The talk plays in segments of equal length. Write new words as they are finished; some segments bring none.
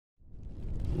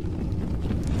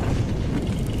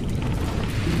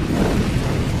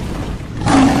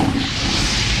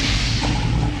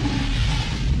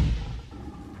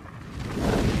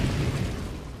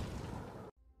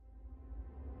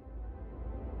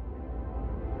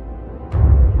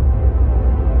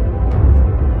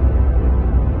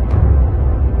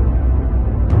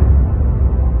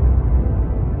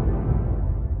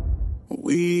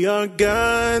are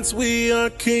gods, we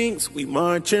are kings. We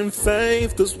march in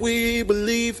faith cause we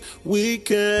believe we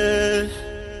can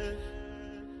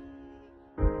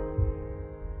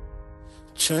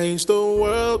change the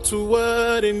world to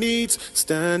what it needs.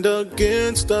 Stand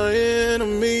against our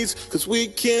enemies cause we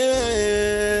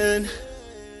can.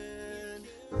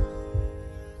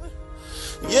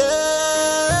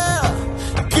 Yeah,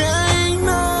 can't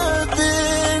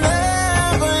nothing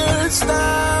ever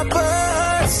stop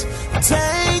us.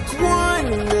 Take one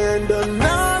and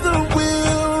another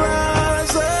will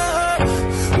rise up.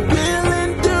 We'll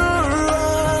endure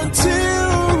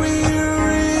until we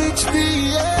reach the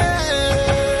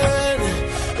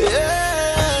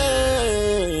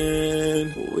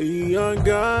end. We are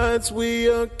gods, we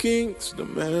are kings,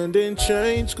 demanding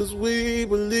change cause we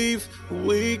believe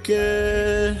we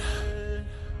can.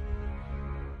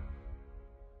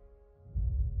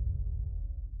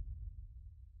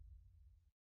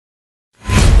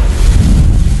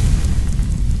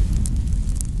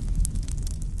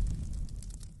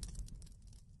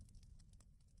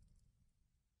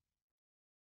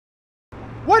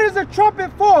 What is a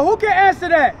trumpet for? Who can answer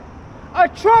that? A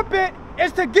trumpet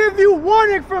is to give you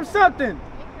warning from something.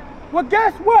 Well,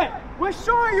 guess what? We're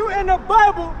showing you in the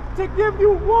Bible to give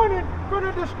you warning for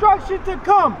the destruction to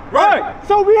come. Right.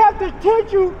 So we have to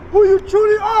teach you who you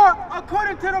truly are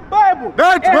according to the Bible.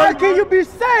 That's right. How can you be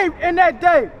saved in that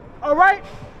day? All right?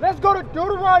 Let's go to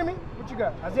Deuteronomy. What you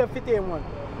got? Isaiah 58:1.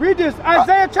 Read this.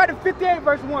 Isaiah chapter 58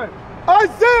 verse 1.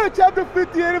 Isaiah chapter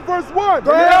 58 and verse 1.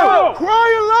 Go ahead. Cry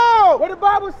aloud. What the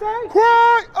Bible say?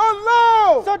 Cry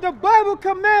aloud. So the Bible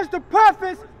commands the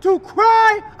prophets to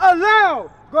cry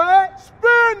aloud. Go ahead.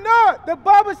 Spare not. The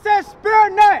Bible says spare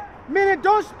not, meaning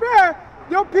don't spare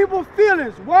your people's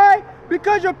feelings. Why?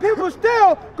 Because your people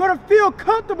still gonna feel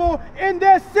comfortable in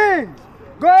their sins.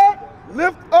 Go ahead.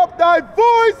 Lift up thy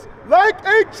voice like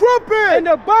a trumpet. And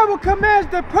the Bible commands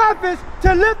the prophets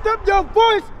to lift up your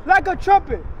voice like a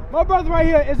trumpet. My brother right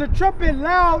here, is a trumpet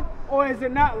loud or is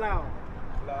it not loud?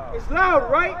 Loud. It's loud,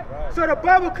 right? So the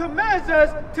Bible commands us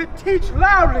to teach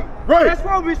loudly. Right. That's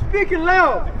why we're speaking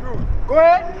loud. Go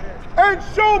ahead. And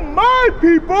show my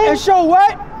people. And show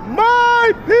what?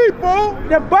 My people.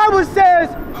 The Bible says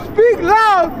speak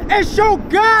loud and show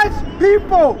God's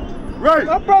people. Right.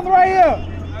 My brother right here,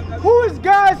 who is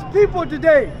God's people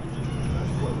today?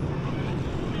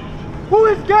 Who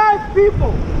is God's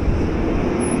people?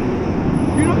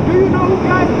 Do you know who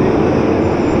God's people is?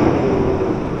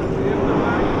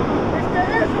 It's the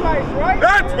Israelites, right?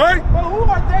 That's right. But who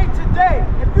are they today?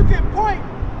 If you can point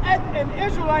at an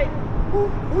Israelite,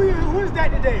 who is that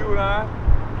today? You and I.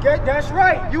 That's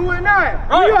right, you and I.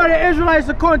 Right. We are the Israelites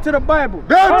according to the Bible.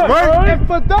 That's right. And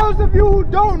for those of you who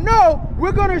don't know,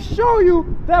 we're going to show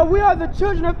you that we are the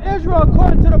children of Israel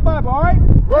according to the Bible, all right?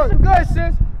 Listen good,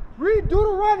 sis. Read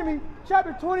Deuteronomy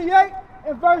chapter 28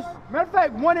 and verse, matter of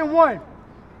fact, 1 and 1.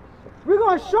 We're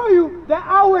going to show you that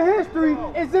our history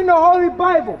is in the Holy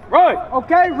Bible. Right.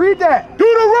 Okay, read that.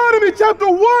 Deuteronomy chapter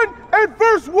 1 and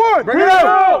verse 1. Bring it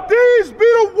out. These be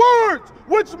the words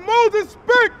which Moses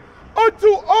spake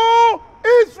unto all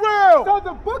Israel. So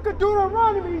the book of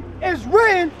Deuteronomy is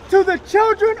written to the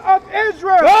children of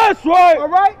Israel. That's right. All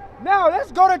right. Now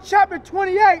let's go to chapter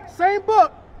 28, same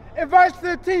book, in verse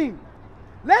 15.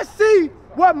 Let's see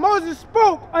what Moses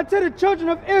spoke unto the children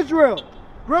of Israel.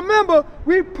 Remember,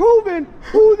 we've proven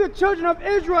who the children of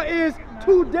Israel is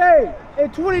today in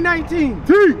 2019.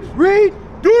 Teach. Read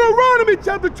Deuteronomy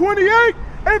chapter 28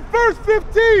 and verse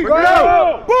 15.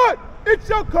 Go. But it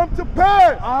shall come to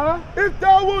pass, if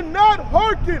thou wilt not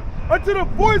hearken unto the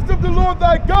voice of the Lord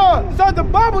thy God. So the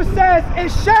Bible says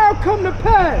it shall come to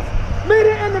pass,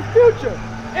 meaning in the future,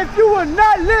 if you will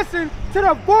not listen to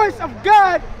the voice of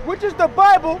God, which is the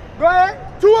Bible, go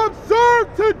ahead, to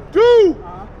observe to do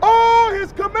all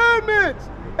his commandments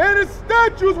and his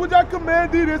statutes which I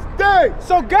command thee this day.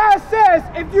 So God says,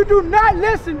 if you do not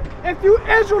listen, if you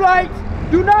Israelites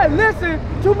do not listen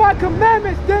to my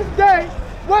commandments this day,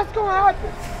 what's going to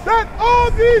happen? That all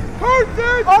these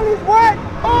curses, all these what?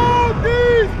 All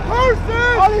these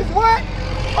curses, all these what?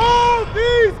 All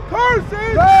these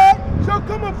curses shall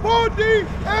come upon thee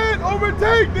and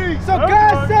overtake thee. So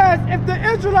God says, if the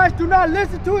Israelites do not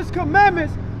listen to his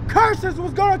commandments, curses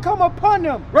was going to come upon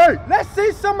them. Right. Let's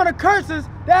see some of the curses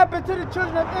that happened to the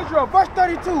children of Israel. Verse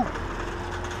 32.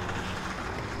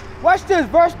 Watch this,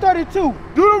 verse 32.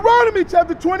 Deuteronomy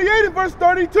chapter 28 and verse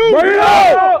 32.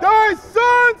 Right. Thy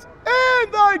sons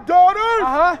and thy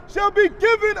daughters shall be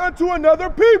given unto another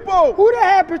people. Who that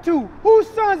happened to? Whose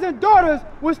sons and daughters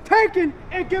was taken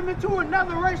and given to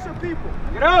another race of people?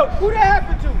 Get out. Who that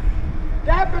happened to?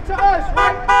 That happened to us,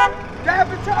 right? That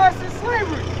happened to us in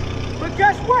slavery. But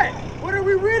guess what? What are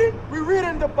we reading? We're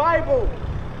reading the Bible.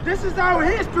 This is our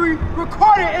history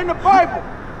recorded in the Bible.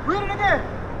 Read it again.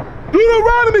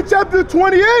 Deuteronomy chapter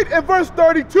 28 and verse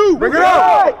 32. Bring it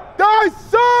up. Thy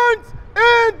sons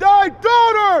and thy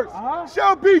daughters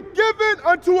shall be given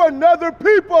unto another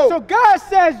people. So God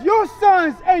says your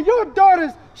sons and your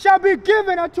daughters shall be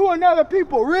given unto another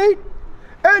people. Read.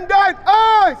 And thine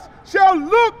eyes shall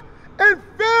look and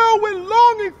fill with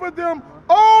longing for them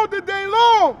all the day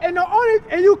long. And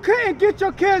you couldn't get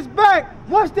your kids back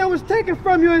once they was taken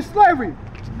from you in slavery.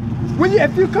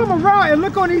 If you come around and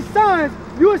look on these signs,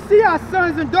 you will see our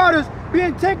sons and daughters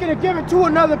being taken and given to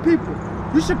another people.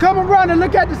 You should come around and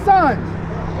look at the signs.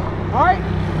 All right?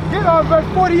 Get on verse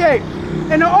 48.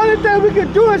 And the only thing we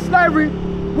could do in slavery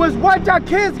was watch our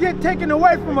kids get taken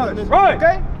away from us. Right.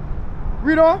 Okay?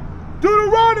 Read on.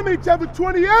 Deuteronomy chapter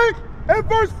 28 and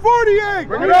verse 48.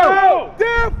 Bring it out.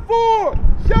 Therefore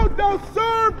shalt thou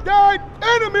serve thine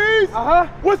enemies,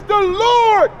 which the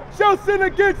Lord shall send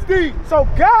against thee. So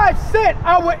God sent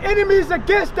our enemies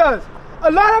against us.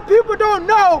 A lot of people don't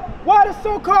know why the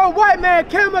so-called white man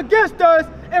came against us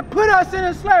and put us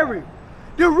in slavery.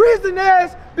 The reason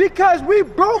is because we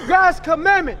broke God's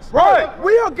commandments. Right.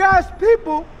 We are God's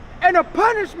people, and the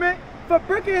punishment for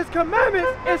breaking his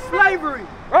commandments is slavery.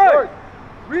 Right.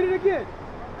 Read it again.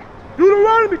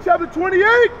 Deuteronomy chapter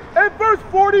 28 and verse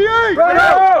 48.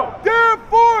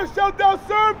 Therefore shalt thou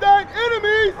serve thine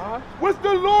enemies, which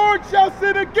the Lord shall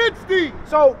send against thee.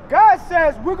 So God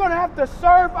says we're going to have to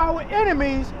serve our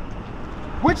enemies,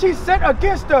 which he sent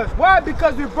against us. Why?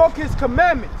 Because we broke his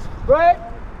commandments. Right?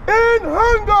 In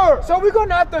hunger. So we're going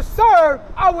to have to serve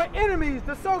our enemies,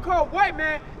 the so-called white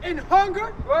man, in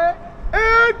hunger. Right?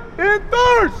 And in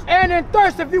thirst. And in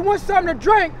thirst. If you want something to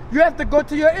drink, you have to go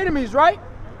to your enemies, right?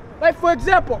 Like, for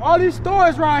example, all these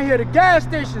stores around here, the gas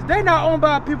stations, they're not owned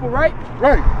by people, right?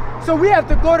 Right. So we have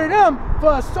to go to them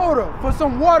for a soda, for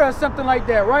some water or something like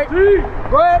that, right?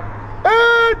 Go ahead.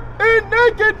 And in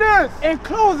nakedness. And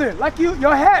clothing, like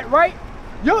your hat, right?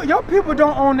 Your people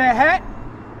don't own that hat.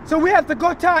 So we have to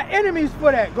go to our enemies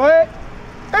for that. Go ahead.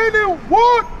 And in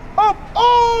want of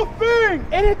all things.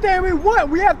 Anything we want,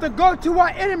 we have to go to our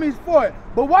enemies for it.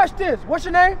 But watch this. What's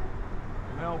your name?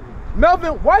 Melvin.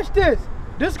 Melvin, watch this.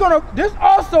 This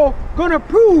also gonna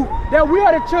prove that we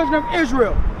are the children of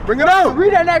Israel. Bring it out.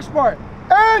 Read that next part.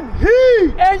 And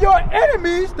he and your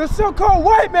enemies, the so-called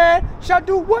white man, shall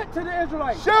do what to the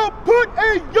Israelites? Shall put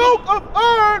a yoke of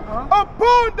iron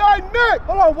upon thy neck.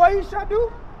 Hold on, what he shall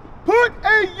do? Put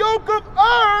a yoke of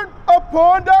iron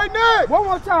upon thy neck. One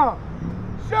more time.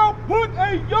 Shall put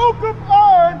a yoke of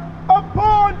iron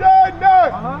upon thy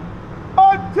neck.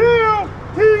 Until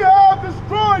he have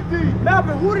destroyed thee.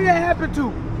 Melvin, who did that happen to?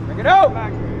 Bring it out.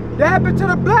 That happened to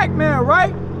the black man,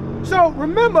 right? So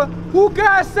remember who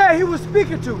God said he was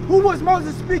speaking to. Who was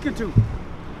Moses speaking to?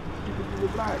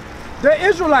 The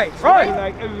Israelites,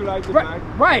 right?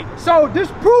 Right. So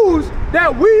this proves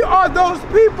that we are those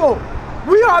people.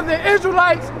 We are the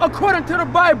Israelites according to the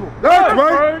Bible. That's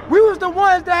right. We was the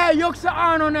ones that had yokes of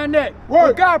iron on their neck. Right.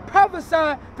 But God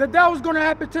prophesied that that was going to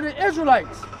happen to the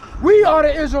Israelites. We are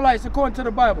the Israelites according to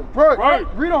the Bible. Right.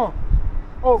 Read on.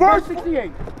 Oh, verse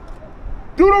 68.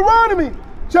 Deuteronomy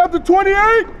chapter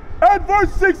 28 and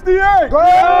verse 68. Go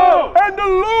ahead. And the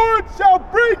Lord shall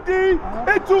bring thee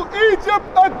into Egypt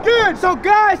again. So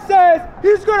God says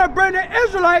he's going to bring the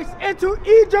Israelites into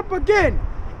Egypt again.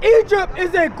 Egypt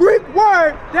is a Greek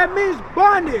word that means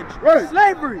bondage,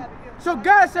 slavery. So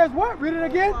God says what? Read it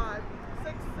again.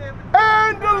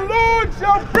 And the Lord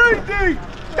shall bring thee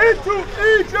into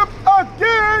Egypt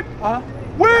again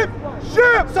with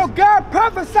ships. So God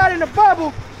prophesied in the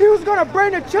Bible he was going to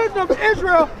bring the children of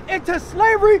Israel into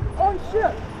slavery on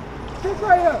ships. This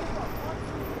right here.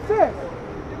 Six.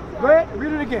 Go ahead,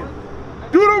 read it again.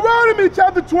 Deuteronomy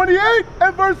chapter 28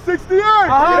 and verse 68.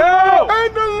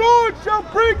 And the Lord shall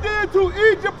bring thee into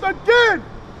Egypt again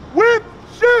with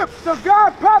ships. So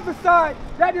God prophesied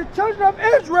that the children of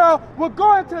Israel will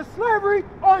go into slavery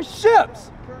on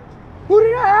ships. Who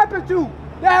did that happen to?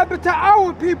 That happened to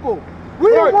our people. We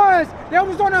the ones that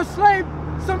was on them slave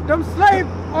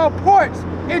ports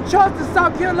in Charleston,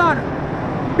 South Carolina,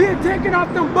 being taken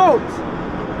off them boats.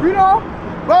 Read on.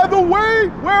 By the way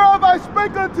whereof I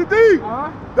spake unto thee,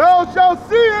 thou shalt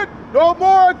see it no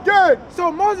more again.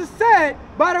 So Moses said,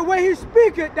 by the way he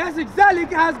speaketh, that's exactly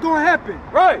how it's going to happen.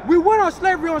 Right. We went on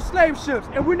slavery on slave ships,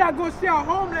 and we're not going to see our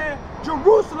homeland,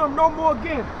 Jerusalem, no more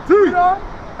again. See,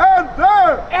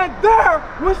 and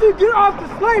there, once you get off the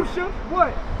slave ships,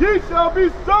 what? Ye shall be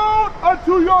sold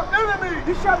unto your enemies.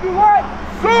 Ye shall be what?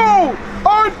 Sold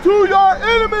unto your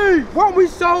enemies. Weren't we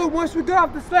sold once we got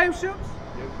off the slave ships?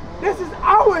 This is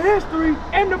our history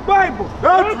in the Bible.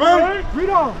 That's right. Read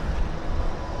on.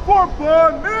 For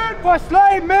bond men For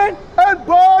slave men and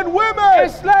bond women.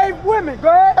 and slave women. Go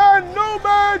ahead. And no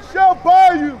man shall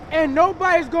buy you. And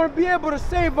nobody's going to be able to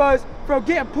save us from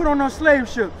getting put on those slave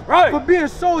ships. Right. For being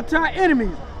sold to our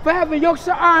enemies. For having yokes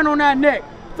of iron on our neck.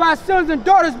 For our sons and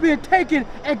daughters being taken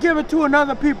and given to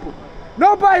another people.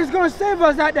 Nobody's going to save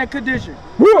us out that condition.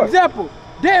 For example,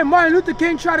 didn't Martin Luther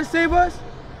King try to save us?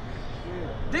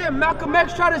 Didn't Malcolm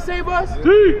X try to save us?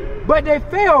 But they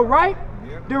failed, right?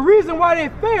 The reason why they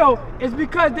failed is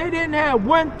because they didn't have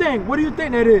one thing. What do you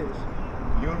think that is?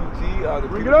 Unity, the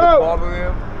people that follow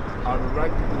them, the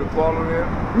right people to follow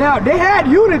them. Now, they had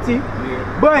unity,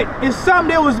 but it's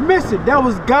something that was missing. That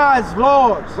was God's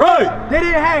laws. Right. They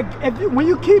didn't have, when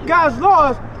you keep God's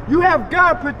laws, you have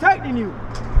God protecting you.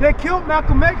 They killed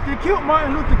Malcolm X, they killed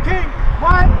Martin Luther King.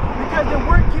 Why? Because they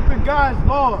weren't keeping God's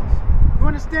laws. You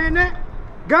understand that?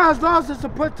 God's laws are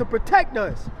supposed to protect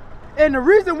us. And the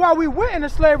reason why we went into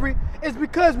slavery is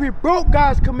because we broke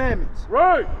God's commandments.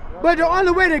 Right. But the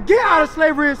only way to get out of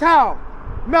slavery is how?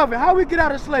 Melvin, how we get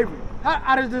out of slavery? How,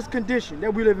 out of this condition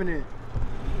that we living in?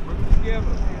 Work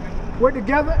together. Work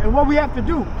together, and what we have to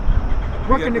do?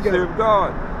 Working together. Serve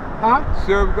God. Huh?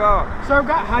 Serve God. Serve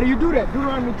God? How do you do that?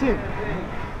 Deuteronomy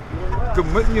 10.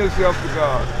 Committing yourself to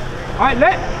God. All right,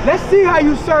 let's see how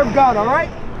you serve God, all right?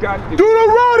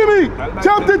 Deuteronomy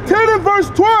chapter 10 and verse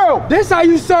 12. This how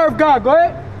you serve God. Go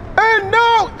ahead. And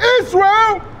now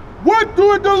Israel, what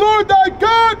doeth the Lord thy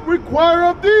God require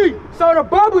of thee? So the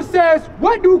Bible says,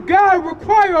 what do God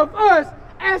require of us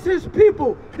as his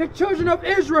people, the children of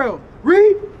Israel?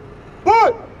 Read.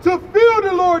 But to fear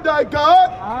the Lord thy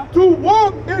God, to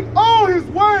walk in all his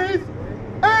ways,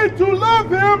 and to love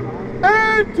him,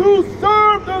 and to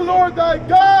serve the Lord thy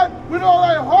God with all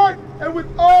thy heart and with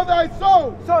all thy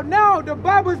soul. So now the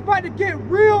Bible is about to get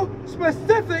real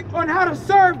specific on how to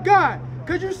serve God.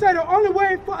 Because you said the only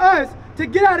way for us to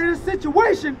get out of this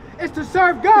situation is to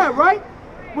serve God, right?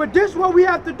 Well, this is what we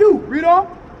have to do. Read on.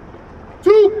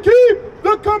 To keep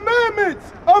the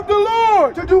commandments of the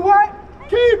Lord. To do what?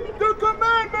 Keep the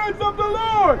commandments of the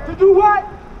Lord. To do what?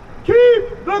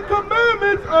 Keep the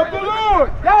commandments of the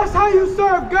Lord. That's how you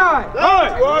serve God.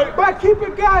 Right. By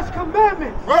keeping God's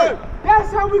commandments. Right.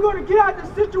 That's how we're going to get out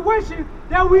of the situation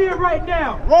that we're in right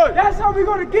now. Right. That's how we're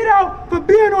going to get out for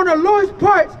being on the lowest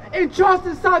parts in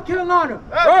Charleston, South Carolina.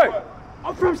 Right.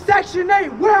 From Section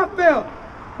 8, welfare.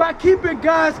 By keeping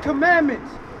God's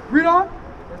commandments. Read on.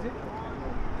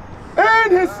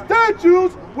 And his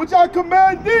statutes, which I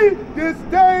command thee this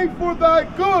day for thy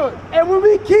good. And when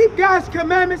we keep God's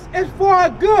commandments, it's for our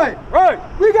good. Right.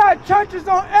 We got churches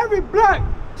on every block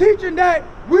teaching that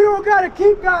we don't got to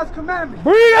keep God's commandments.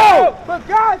 Bring out. But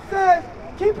God says,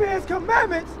 keeping his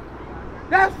commandments,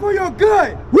 that's for your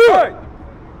good. Right.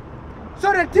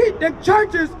 So the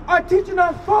churches are teaching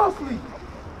us falsely.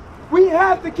 We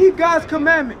have to keep God's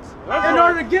commandments in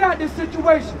order to get out this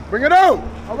situation. Bring it out.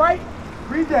 All right?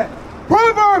 Read that.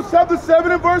 Proverbs chapter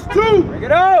 7 and verse 2. Bring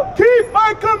it out. Keep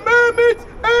my commandments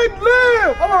and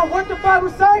live. Hold on, what the Bible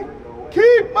say?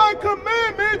 Keep my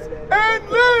commandments and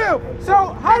live. So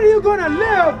how are you going to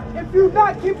live if you're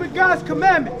not keeping God's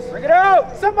commandments? Bring it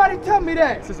out. Somebody tell me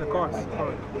that. This is a course.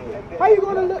 How you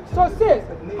going to live? So sis,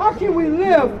 how can we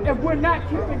live if we're not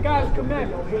keeping God's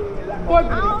commandments?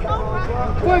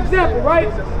 For example,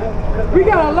 right? We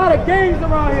got a lot of gangs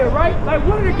around here, right? Like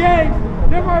one of the gangs,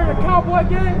 never heard of the cowboy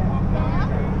gang?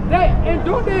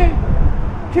 Don't they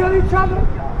kill each other?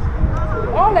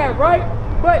 All that, right?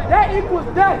 But that equals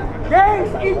death. Gangs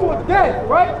equals death,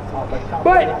 right?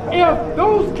 But if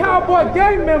those cowboy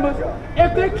gang members,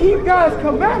 if they keep God's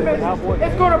commandments,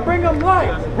 it's going to bring them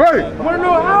life. Right. Want to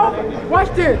know how? Watch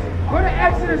this. Go to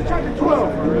Exodus chapter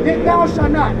 12. Then thou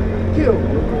shalt not kill.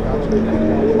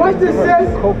 Watch this, says.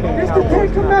 This is the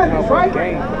 10 commandments, right?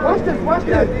 Watch this, watch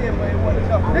this.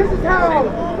 This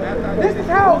is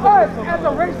how us as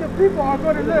a race of people are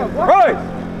going to live. Watch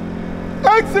Right.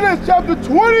 Exodus chapter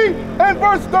 20 and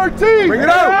verse 13. Bring it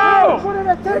out. One of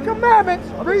the 10 commandments.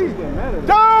 Read.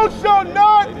 Thou shalt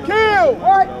not kill.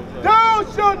 What? Thou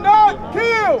shalt not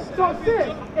kill. So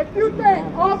sis, if you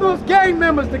think all those gang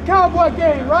members, the cowboy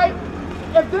gang, right?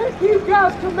 If they keep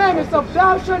God's commandments of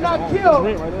thou shalt not kill,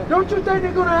 don't you think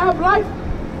they're going to have life?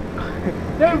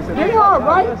 They are,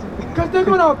 right? Because they're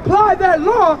going to apply that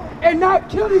law and not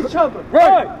kill each other.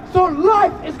 Right. So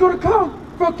life is going to come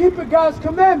from keeping God's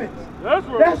commandments. That's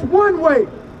right. That's one way.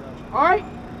 All right?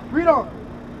 Read on.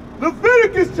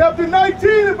 Leviticus chapter 19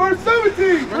 and verse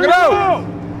 17. Bring it out.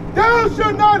 Thou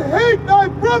shalt not hate thy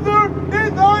brother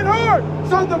in thine heart.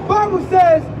 So the Bible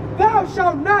says, thou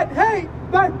shalt not hate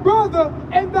thy brother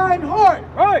in thine heart.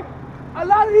 Right. A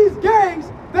lot of these gangs,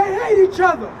 they hate each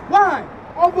other. Why?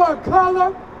 Over a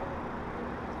color,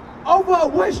 over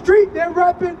what street they're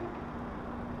repping,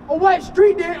 or what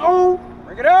street they own.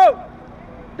 Bring it out.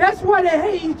 That's why they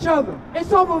hate each other.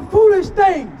 It's over foolish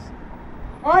things.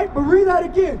 All right, but read that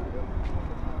again.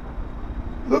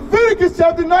 Leviticus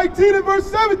chapter 19 and verse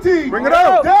 17. Bring it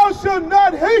out. Thou shalt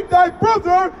not hate thy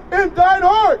brother in thine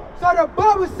heart. So the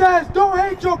Bible says, don't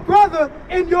hate your brother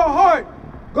in your heart.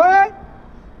 Go ahead.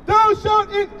 Thou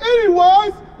shalt in any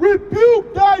wise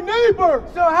rebuke thy neighbor.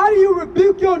 So how do you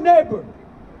rebuke your neighbor?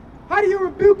 How do you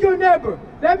rebuke your neighbor?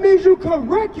 That means you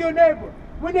correct your neighbor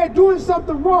when they're doing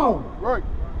something wrong. Right.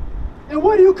 And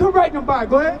what do you correct them by?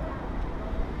 Go ahead.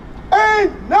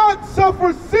 And not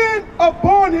suffer sin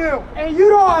upon him. And you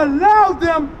don't allow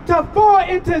them to fall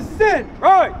into sin.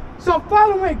 Right. So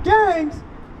following gangs,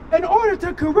 in order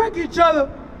to correct each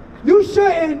other, you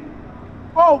shouldn't,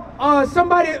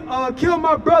 somebody killed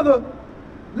my brother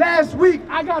last week.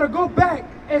 I gotta go back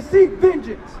and seek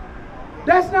vengeance.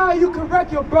 That's not how you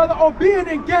correct your brother, or being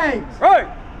in gangs. Right.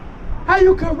 How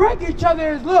you correct each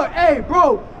other is, look, hey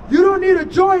bro, you don't need to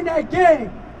join that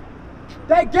gang.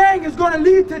 That gang is gonna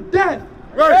lead to death.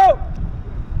 Right.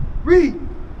 Read.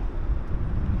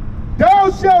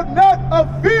 Thou shalt not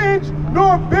avenge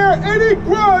nor bear any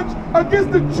grudge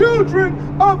against the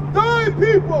children of thy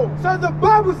people. So the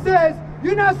Bible says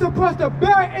you're not supposed to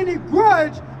bear any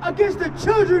grudge against the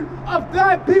children of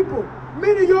thy people,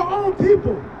 meaning your own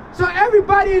people. So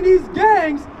everybody in these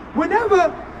gangs,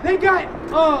 whenever they got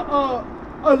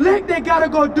a lick they gotta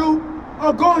go do,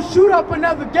 or go shoot up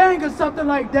another gang or something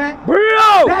like that,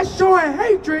 that's showing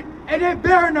hatred and they're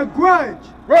bearing a grudge.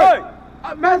 Right.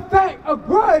 Matter of fact, a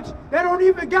grudge that don't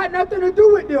even got nothing to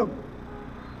do with them.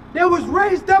 They was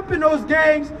raised up in those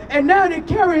gangs and now they're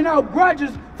carrying out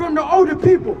grudges from the older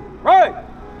people. Right.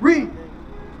 Read.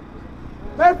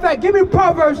 Matter of fact, give me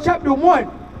Proverbs chapter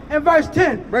 1 and verse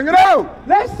 10. Bring it out.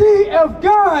 Let's see if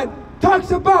God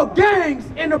talks about gangs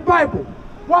in the Bible.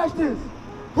 Watch this.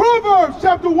 Proverbs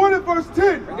chapter 1 and verse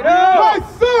 10. Bring it out. My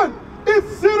son, if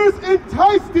sinners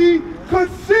entice thee,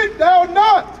 consent thou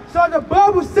not. So the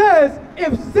Bible says,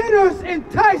 if sinners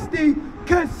entice thee,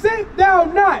 consent thou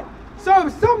not. So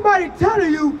if somebody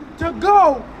telling you to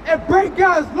go and break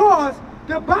God's laws,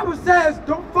 the Bible says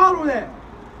don't follow that.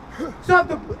 So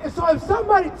if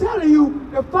somebody telling you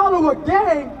to follow a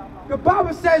gang, the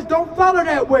Bible says don't follow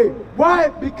that way. Why?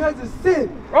 Because it's sin.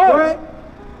 Right?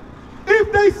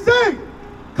 If they say,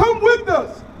 come with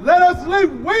us, let us lay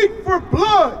wait for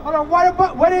blood. Hold on,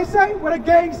 what they say? What a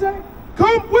gang say?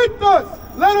 Come with us,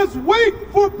 let us wait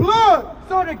for blood.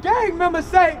 So the gang members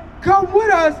say, come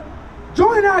with us,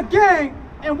 join our gang,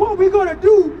 and what we're gonna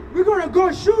do, we're gonna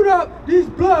go shoot up these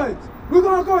Bloods. We're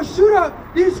gonna go shoot up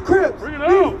these Crips,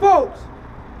 these folks,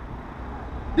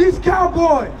 these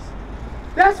cowboys.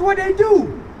 That's what they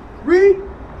do. Read.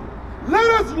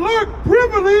 Let us lurk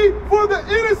privily for the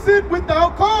innocent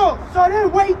without cause. So they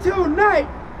wait till night.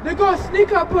 They're gonna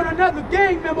sneak up on another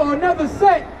gang member or another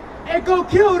set and go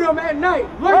kill them at night.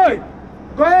 Lurking.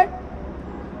 Go ahead.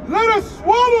 Let us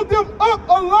swallow them up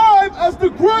alive as the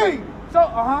grave. So,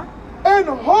 and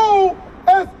whole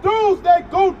as those that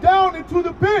go down into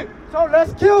the pit. So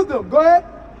let's kill them. Go ahead.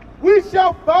 We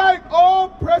shall find all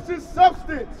precious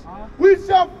substance. We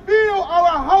shall fill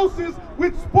our houses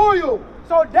with spoil.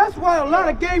 So that's what a lot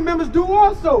of gang members do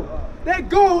also. They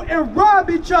go and rob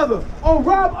each other or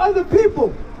rob other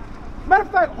people. Matter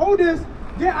of fact, hold this,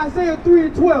 get Isaiah 3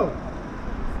 and 12.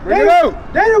 They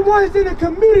the ones in the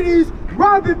communities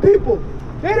robbing people.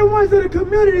 They the ones in the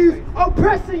communities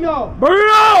oppressing y'all.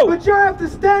 But y'all have to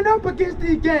stand up against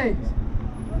these gangs.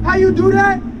 How you do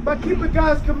that? By keeping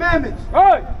God's commandments.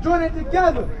 Join it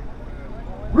together.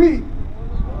 Read.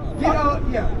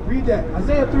 Read that.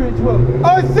 Isaiah 3 and 12.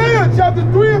 Isaiah chapter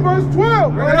 3 and verse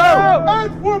 12.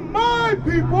 As for my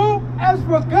people, as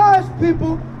for God's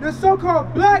people, the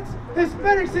so-called blacks,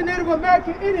 Hispanics, and Native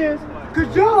American Indians,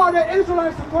 because y'all are the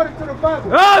Israelites according to the Bible.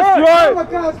 That's right. Y'all are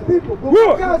God's people. But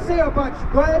what God say about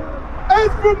you? Go ahead.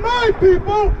 As for my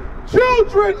people,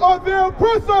 children are their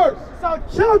oppressors. So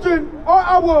children are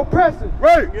our oppressors.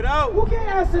 Right. Get out. Who can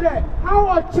answer that? How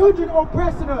are children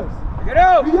oppressing us? Get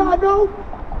out. Do y'all know?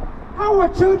 How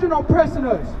are children oppressing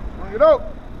us? Bring it out.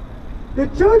 The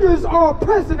children are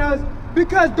oppressing us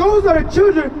because those are the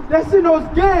children that's in those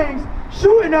gangs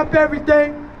shooting up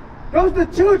everything. Those are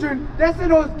the children that's in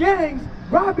those gangs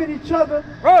robbing each other,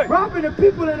 robbing the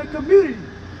people in the community.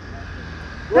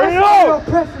 That's how they're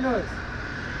oppressing us.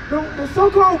 The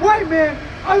so-called white man,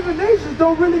 other nations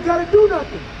don't really gotta do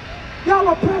nothing. Y'all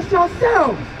oppress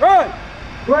yourselves.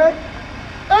 Right.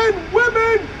 and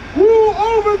women rule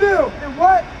over them. And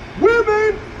what?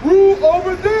 Women rule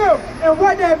over them. And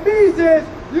what that means is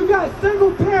you got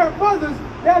single parent mothers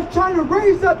that's trying to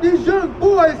raise up these young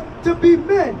boys to be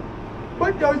men.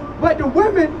 But the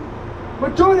women,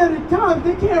 majority of the time,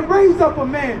 they can't raise up a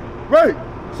man. Right.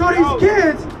 So these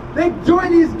kids, they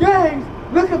join these gangs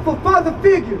looking for father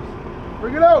figures.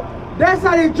 Bring it out. That's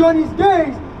how they join these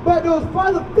gangs. But those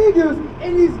father figures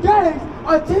in these gangs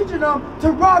are teaching them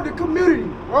to rob the community.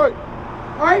 Right.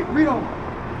 All right, read on.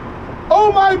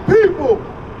 O my people,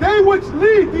 they which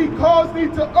lead thee cause thee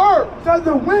to err. So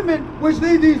the women which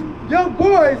lead these young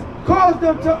boys cause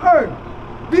them to err.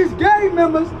 These gang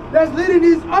members that's leading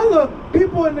these other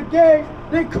people in the gangs,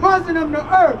 they causing them to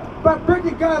err by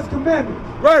breaking God's commandments.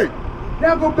 Right.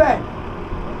 Now go back.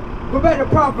 Go back to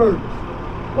Proverbs.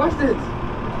 Watch this.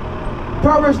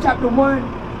 Proverbs chapter 1,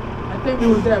 I think it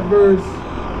was at verse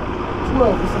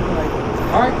 12 or something like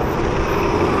that. All right?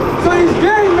 So these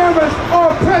gang members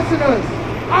are oppressing us.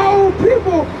 Our own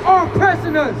people are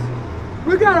oppressing us.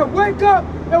 We gotta wake up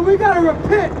and we gotta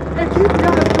repent and keep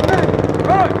God's commandments.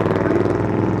 Right.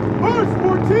 Verse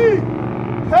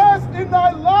 14. Cast in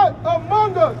thy lot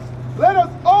among us. Let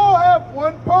us all have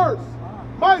one purse.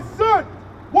 My son,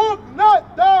 walk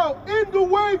not thou in the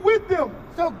way with them.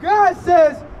 So God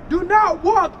says, do not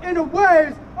walk in the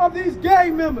ways of these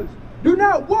gang members. Do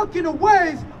not walk in the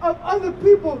ways of other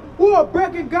people who are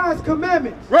breaking God's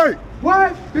commandments. Right.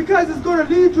 Why? Because it's going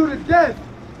to lead you to death.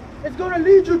 It's going to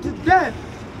lead you to death.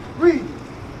 Read.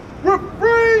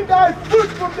 Refrain thy foot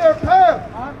from their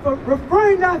path.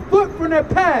 Refrain thy foot from their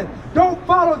path. Don't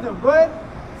follow them, right?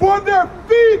 For their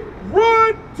feet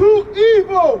run to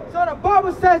evil. So the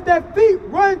Bible says their feet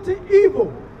run to evil.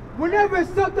 Whenever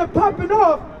it's something popping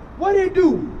off, what they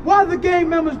do? What the gang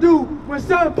members do when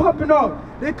something popping off?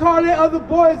 They call their other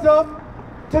boys up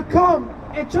to come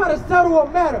and try to settle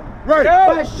a matter. Right.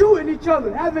 By shooting each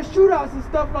other, having shootouts and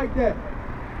stuff like that.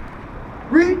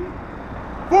 Read.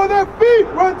 For their feet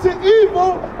run to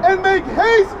evil and make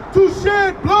haste to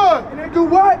shed blood. And they do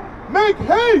what? Make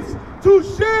haste to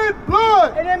shed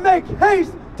blood. And they make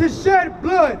haste to shed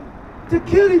blood, to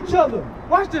kill each other.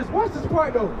 Watch this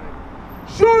part though.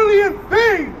 Surely in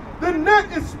vain the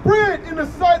net is spread in the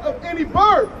sight of any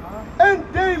bird, and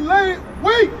they lay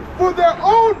wait for their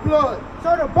own blood.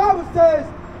 So the Bible says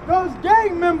those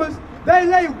gang members, they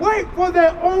lay wait for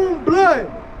their own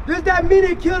blood. Does that mean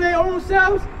they kill their own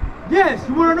selves? Yes.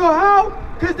 You want to know how?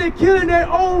 Because they're killing their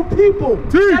own people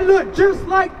that look just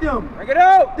like them. Bring it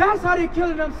out. That's how they're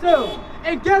killing themselves.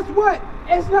 And guess what?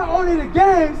 It's not only the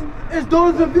gangs, it's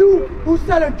those of you who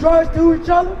selling drugs to each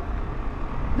other.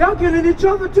 Y'all killing each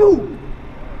other too.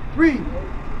 Read.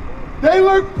 They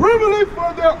lurk privily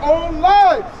for their own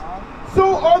lives.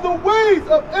 So are the ways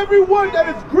of everyone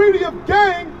that is greedy of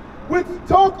gain, which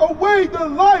talk away the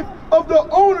life of the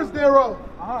owners thereof.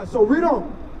 So read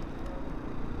on.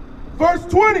 Verse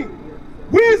 20.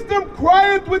 Wisdom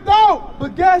crieth without.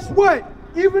 But guess what?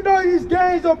 Even though these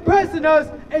gangs are pressing us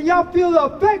and y'all feel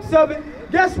the effects of it,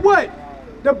 guess what?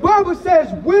 The Bible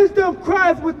says wisdom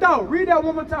crieth without. Read that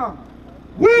one more time.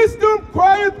 Wisdom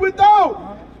crieth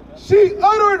without. She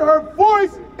uttered her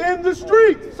voice in the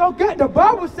streets. So the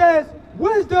Bible says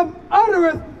wisdom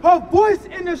uttereth her voice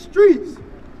in the streets.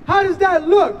 How does that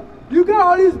look? You got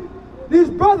all these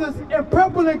brothers in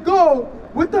purple and gold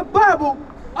with the Bible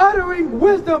uttering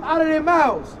wisdom out of their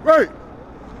mouths. Right.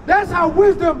 That's how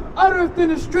wisdom uttereth in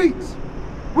the streets.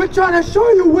 We're trying to show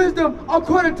you wisdom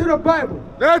according to the Bible.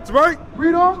 That's right.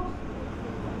 Read on.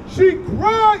 She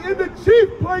cried in the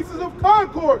chief places of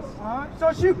concourse.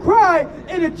 So she cried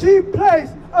in the chief place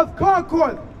of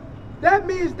concourse. That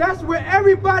means that's where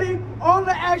everybody, all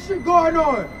the action going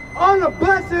on. All the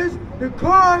buses, the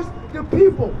cars, the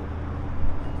people.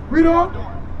 Read on.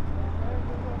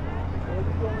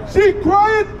 She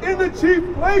cried in the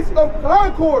chief place of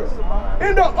concourse.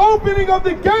 In the opening of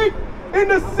the gate, in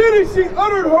the city she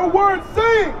uttered her words,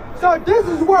 saying. So this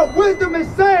is what wisdom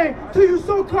is saying to you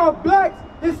so-called blacks,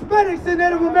 Hispanics, and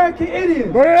Native American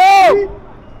Indians.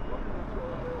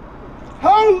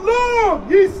 How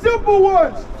long, ye simple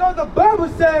ones? So the Bible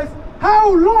says,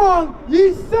 how long,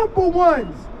 ye simple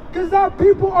ones? Because our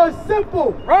people are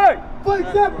simple. Right. For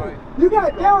example, you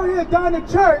got down here down the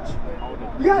church,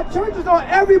 you got churches on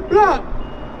every block,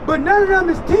 but none of them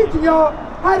is teaching y'all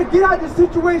how to get out the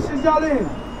situations y'all in.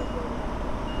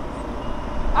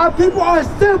 Our people are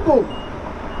simple.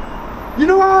 You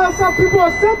know how else our people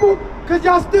are simple? Because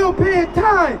y'all still paying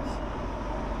tithes.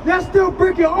 Y'all still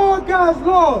breaking all God's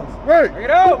laws. Right. Bring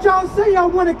it out. But y'all say y'all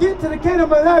want to get to the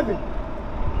kingdom of heaven.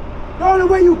 The only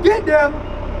way you get there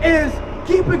is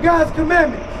keeping God's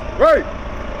commandments. Right.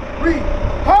 Read.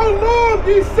 How long,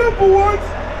 ye simple ones,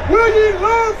 will ye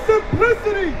love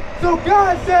simplicity? So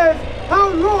God says, how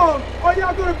long are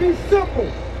y'all going to be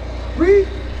simple? Read.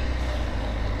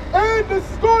 And the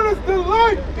scorners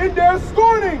delight in their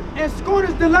scorning. And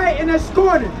scorners delight in their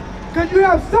scorning. Because you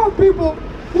have some people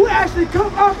who actually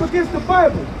come up against the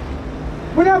Bible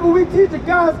whenever we teach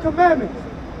God's commandments.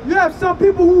 You have some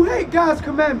people who hate God's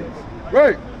commandments.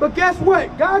 Right. But guess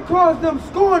what? God calls them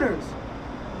scorners.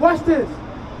 Watch this.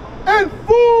 And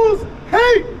fools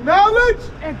hate knowledge.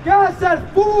 And God said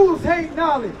fools hate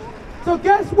knowledge. So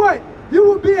guess what? You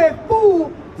will be a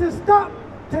fool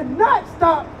to not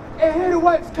stop and hear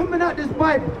what's coming out this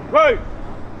Bible. Right.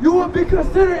 You will be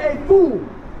considered a fool.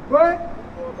 Right?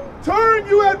 Turn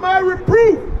you at my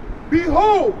reproof.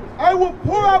 Behold, I will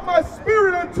pour out my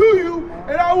spirit unto you,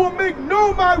 and I will make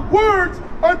known my words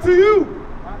unto you.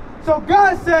 So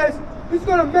God says he's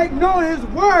going to make known his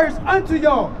words unto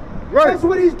y'all. Right. That's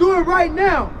what he's doing right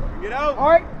now. Bring it out. All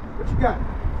right? What you got?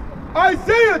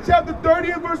 Isaiah chapter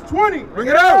 30 and verse 20. Bring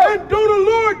it out. And do the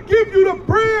Lord give you the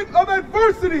bread of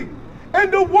adversity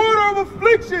and the water of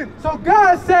affliction. So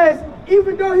God says,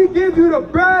 even though he gives you the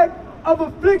bread of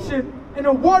affliction and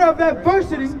the water of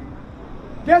adversity,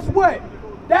 guess what?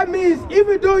 That means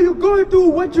even though you're going through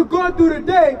what you're going through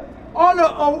today, all the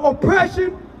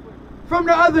oppression from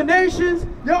the other nations,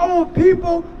 your own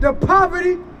people, the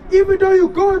poverty, even though you're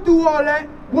going through all that,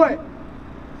 what?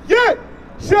 Yet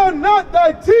shall not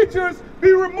thy teachers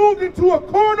be removed into a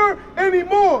corner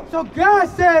anymore. So God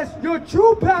says your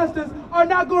true pastors are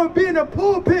not going to be in the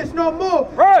pulpits no more.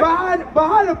 Right.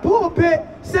 Behind the pulpit,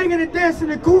 singing and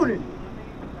dancing and cooning.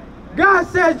 God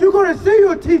says you're going to see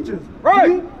your teachers.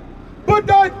 Right. But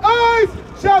thine eyes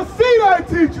shall see thy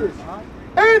teachers,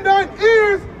 and thine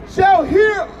ears shall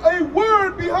hear a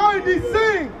word behind thee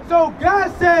saying. So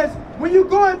God says when you're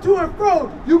going to and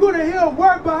fro, you're going to hear a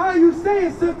word behind you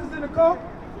saying, sisters in the car,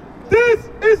 this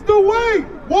is the way,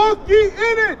 walk ye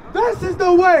in it. This is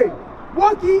the way,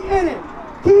 walk ye in it.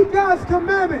 Keep God's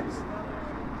commandments.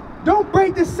 Don't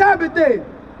break the Sabbath day.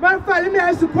 Matter of fact, let me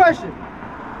ask you a question.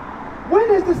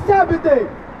 When is the Sabbath day?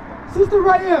 Sister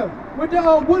right here, with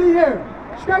the woolly hair,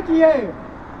 scratchy hair.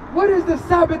 What is the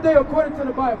Sabbath day according to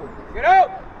the Bible? Get out.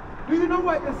 Do you know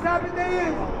what the Sabbath day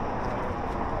is?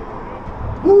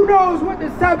 Who knows what the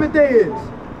Sabbath day is?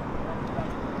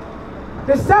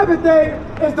 The Sabbath day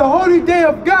is the holy day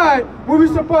of God where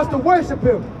we're supposed to worship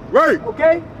him. Right.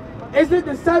 Okay? Is it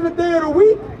the 7th day of the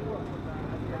week?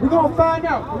 We're going to find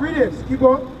out. Read this. Keep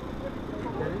going.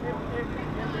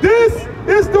 This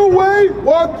is the way,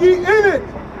 walk ye in it,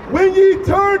 when ye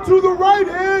turn to the right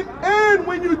hand and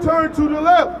when you turn to the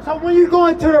left. So when you're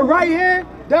going to the right hand,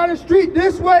 down the street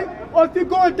this way, or if you're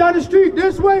going down the street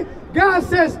this way, God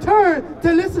says turn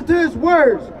to listen to his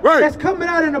words. Right. That's coming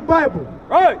out in the Bible.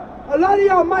 Right. A lot of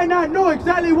y'all might not know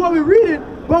exactly what we're reading,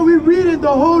 but we're reading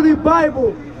the Holy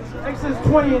Bible. Exodus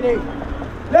 20 and 8.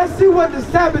 Let's see what the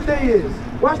Sabbath day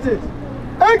is. Watch this.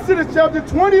 Exodus chapter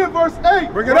 20 and verse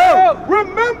 8. Bring it out.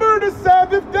 Remember the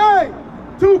Sabbath day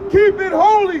to keep it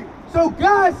holy. So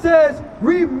God says,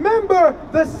 remember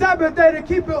the Sabbath day to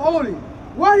keep it holy.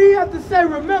 Why do you have to say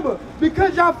remember?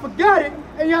 Because y'all forgot it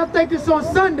and y'all think it's on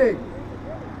Sunday.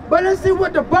 But let's see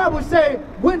what the Bible says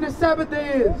when the Sabbath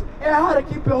day is and how to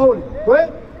keep it holy.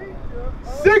 What?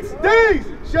 6 days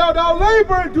shalt thou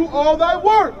labor and do all thy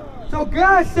work. So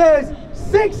God says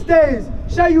 6 days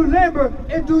shall you labor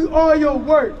and do all your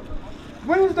work.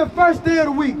 When is the first day of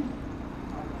the week?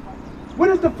 When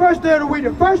is the first day of the week?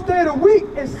 The first day of the week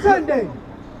is Sunday.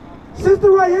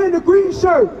 Sister right here in the green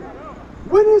shirt.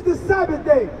 When is the Sabbath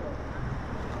day?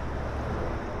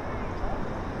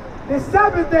 The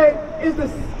Sabbath day is the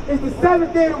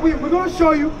 7th day of the week. We're going to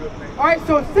show you. All right,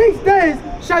 so 6 days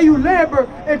shall you labor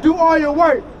and do all your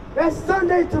work. That's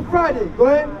Sunday to Friday. Go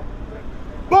ahead.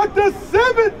 But the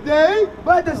 7th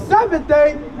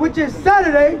day, which is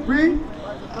Saturday, read,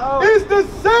 is the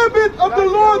Sabbath of the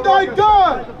Lord thy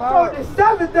God. So the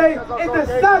 7th day is the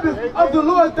Sabbath of the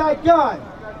Lord thy God.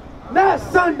 Not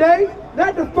Sunday,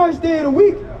 not the first day of the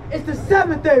week. It's the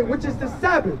 7th day, which is the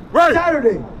Sabbath. Right.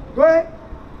 Saturday. Go ahead.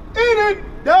 In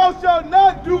it thou shalt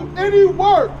not do any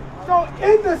work. So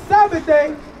in the Sabbath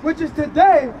day, which is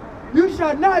today, you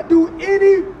shall not do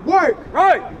any work.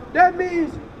 Right. That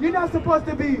means you're not supposed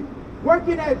to be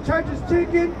working at Church's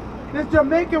Chicken, this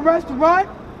Jamaican restaurant.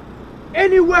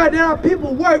 Anywhere that our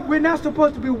people work, we're not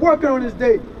supposed to be working on this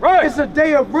day. Right. It's a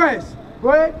day of rest. Go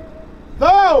ahead.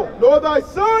 Thou, nor thy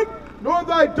son, nor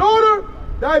thy daughter,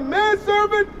 thy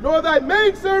manservant, nor thy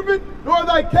maidservant, nor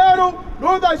thy cattle,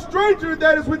 nor thy stranger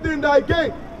that is within thy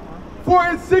gate. For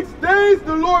in 6 days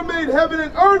the Lord made heaven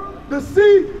and earth, the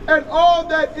sea, and all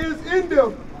that is in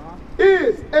them,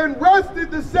 and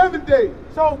rested the 7th day.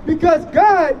 So because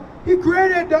God, he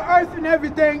created the earth and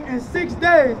everything in 6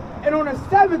 days, and on the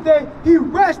 7th day, he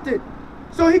rested.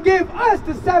 So he gave us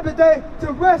the Sabbath day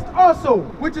to rest also,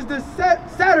 which is the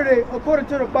Saturday according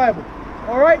to the Bible.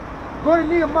 All right? Go to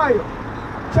Nehemiah,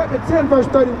 chapter 10, verse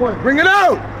 31. Bring it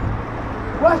out!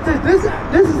 Watch this.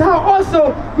 This is how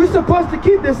also we're supposed to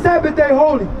keep the Sabbath day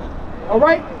holy. All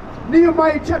right?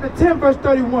 Nehemiah chapter 10, verse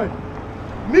 31.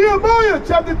 Nehemiah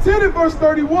chapter 10 and verse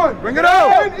 31. Bring it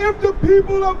out! And if the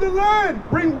people of the land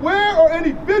bring ware or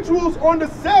any victuals on the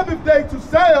Sabbath day to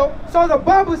sell. So the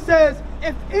Bible says,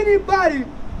 if anybody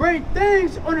bring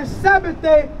things on the Sabbath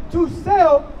day to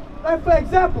sell, like for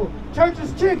example,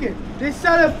 Church's Chicken, they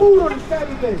selling food on the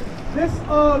Sabbath day. This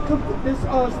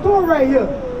store right here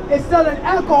is selling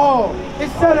alcohol,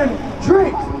 it's selling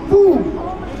drinks, food.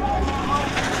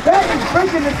 That is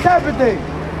breaking the Sabbath day.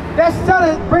 That's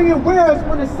selling, bringing wares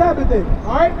on the Sabbath day.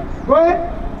 All right, go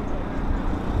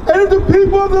ahead. And if the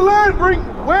people of the land bring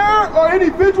ware or any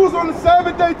victuals on the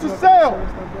Sabbath day to sell,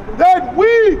 that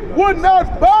we would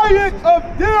not buy it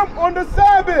of them on the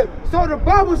Sabbath. So the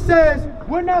Bible says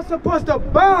we're not supposed to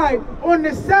buy on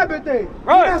the Sabbath day.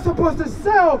 Right. We're not supposed to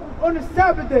sell on the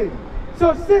Sabbath day.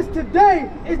 So since today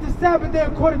is the Sabbath day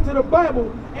according to the Bible,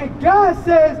 and God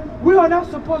says we are not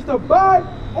supposed to buy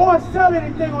or sell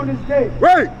anything on this day.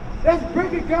 Right. That's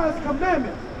breaking God's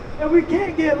commandments. And we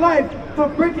can't get life for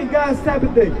breaking God's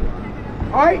Sabbath day.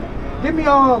 All right? Give me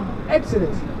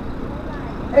Exodus.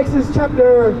 Exodus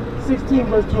chapter 16,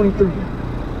 verse 23.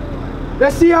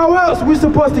 Let's see how else we're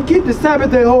supposed to keep the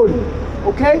Sabbath day holy.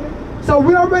 Okay? So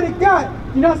we already got,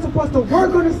 you're not supposed to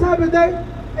work on the Sabbath day,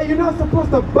 and you're not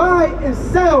supposed to buy and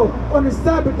sell on the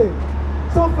Sabbath day.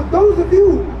 So for those of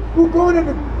you who going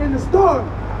in the store,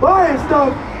 buying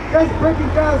stuff, that's breaking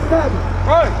God's Sabbath.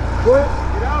 Right. Go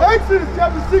ahead. Exodus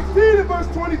chapter 16 and verse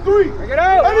 23. Bring it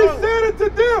out. And he said unto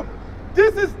them,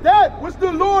 this is that which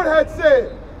the Lord had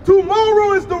said.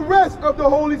 Tomorrow is the rest of the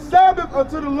holy Sabbath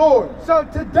unto the Lord. So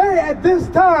today at this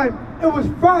time, it was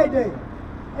Friday.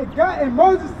 And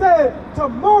Moses said,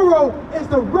 tomorrow is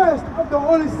the rest of the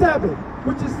holy Sabbath,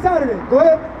 which is Saturday. Go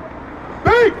ahead.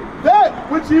 Bake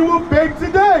that which ye will bake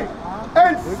today,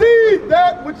 and seed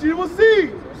that which ye will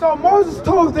seed. So Moses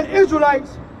told the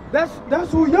Israelites,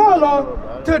 that's who y'all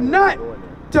are,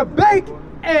 to bake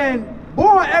and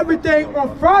boil everything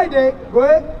on Friday. Go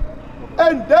ahead.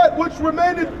 And that which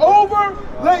remaineth over,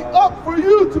 lay up for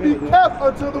you to be kept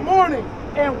until the morning.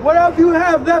 And whatever you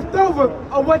have left over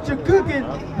of what you're cooking,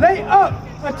 lay up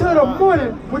until the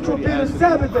morning, which will be the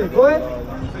Sabbath day. Go ahead.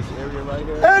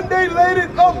 And they laid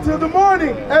it up till the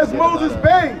morning, as Moses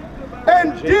bade,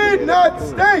 and did not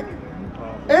stink.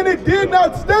 And it did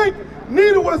not stink,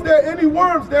 neither was there any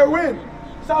worms therein.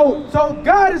 So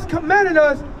God is commanding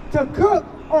us to cook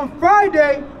on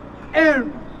Friday,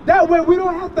 and that way we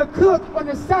don't have to cook on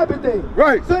the Sabbath day.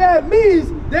 Right. So that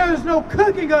means there is no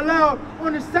cooking allowed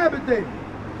on the Sabbath day.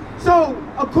 So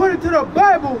according to the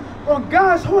Bible, on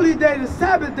God's holy day, the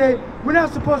Sabbath day, we're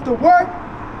not supposed to work,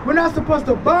 we're not supposed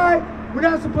to buy, we're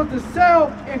not supposed to sell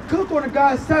and cook on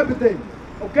God's Sabbath day.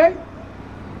 Okay?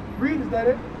 Read, is that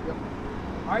it? Yep.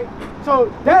 All right.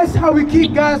 So that's how we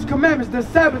keep God's commandments, the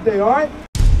Sabbath day, all right?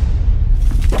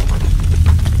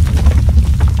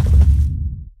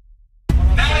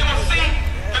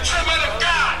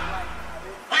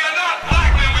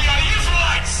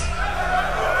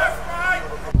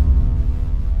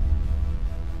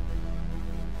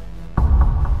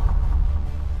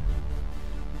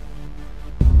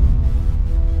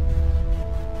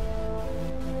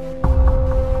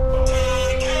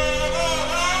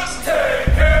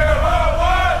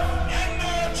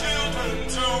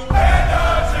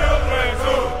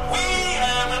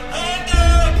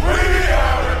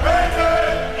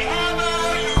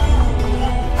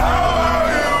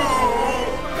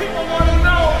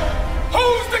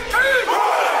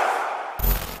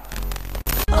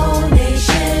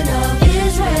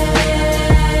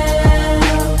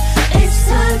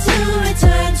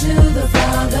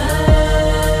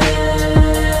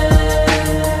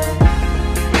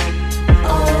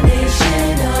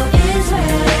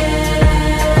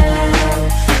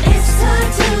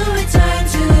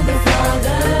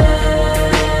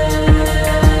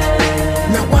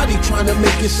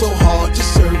 It's so hard to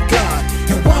serve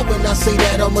God. And why when I say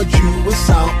that I'm a Jew, it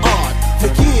sound odd. For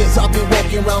years I've been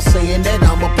walking around saying that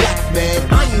I'm a black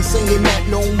man. I ain't saying that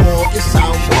no more, it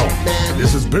sounds wrong, man.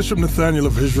 This is Bishop Nathaniel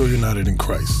of Israel United in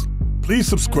Christ. Please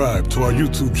subscribe to our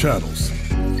YouTube channels.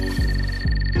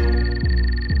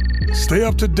 Stay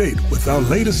up to date with our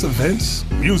latest events,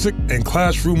 music, and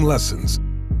classroom lessons.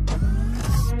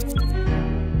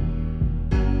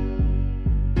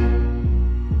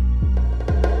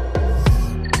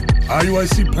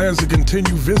 IUIC plans to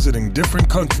continue visiting different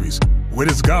countries where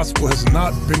this gospel has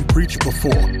not been preached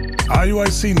before.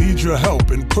 IUIC needs your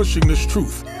help in pushing this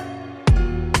truth.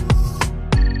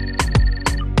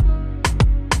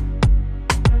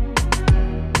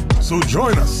 So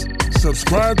join us.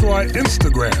 Subscribe to our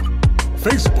Instagram,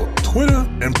 Facebook, Twitter,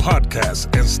 and podcasts,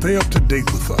 and stay up to date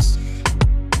with us.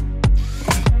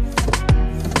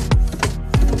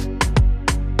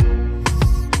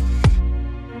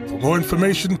 For more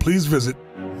information, please visit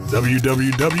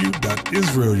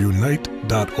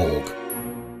www.israelunite.org.